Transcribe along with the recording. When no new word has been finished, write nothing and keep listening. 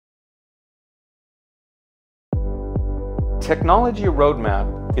technology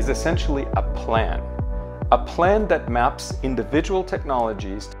roadmap is essentially a plan that maps individual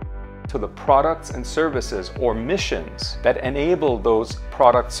technologies to the products and services or missions that enable those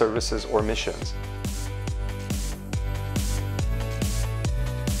products, services, or missions.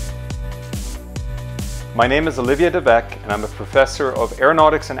 My name is Olivier Devec, and I'm a professor of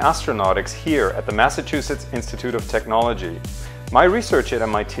aeronautics and astronautics here at the Massachusetts Institute of Technology. My research at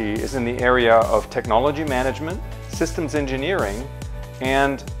MIT is in the area of technology management, systems engineering,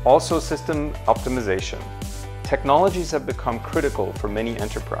 and also system optimization. Technologies have become critical for many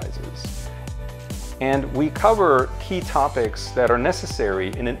enterprises, and we cover key topics that are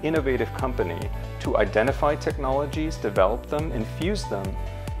necessary in an innovative company to identify technologies, develop them, and fuse them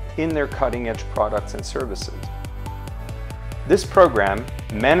in their cutting-edge products and services. This program,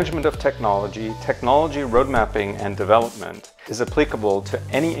 Management of Technology, Technology Roadmapping and Development, is applicable to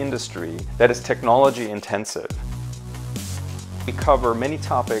any industry that is technology intensive. We cover many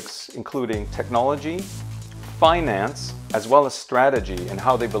topics including technology, finance, as well as strategy and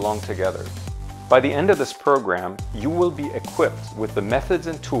how they belong together. By the end of this program, you will be equipped with the methods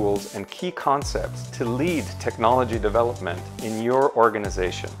and tools and key concepts to lead technology development in your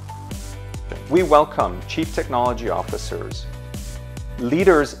organization. We welcome Chief Technology Officers,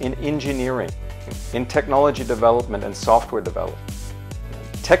 leaders in engineering, in technology development and software development,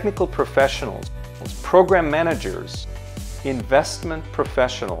 technical professionals, program managers, investment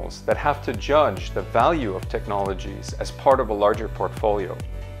professionals that have to judge the value of technologies as part of a larger portfolio.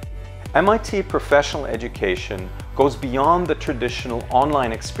 MIT professional education goes beyond the traditional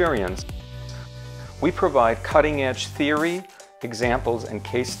online experience. We provide cutting-edge theory, examples, and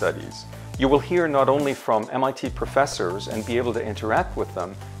case studies. You will hear not only from MIT professors and be able to interact with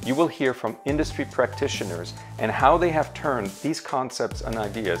them, you will hear from industry practitioners and how they have turned these concepts and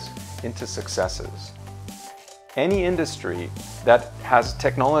ideas into successes. Any industry that has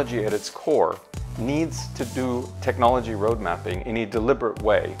technology at its core needs to do technology road mapping in a deliberate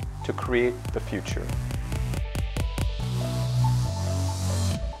way to create the future.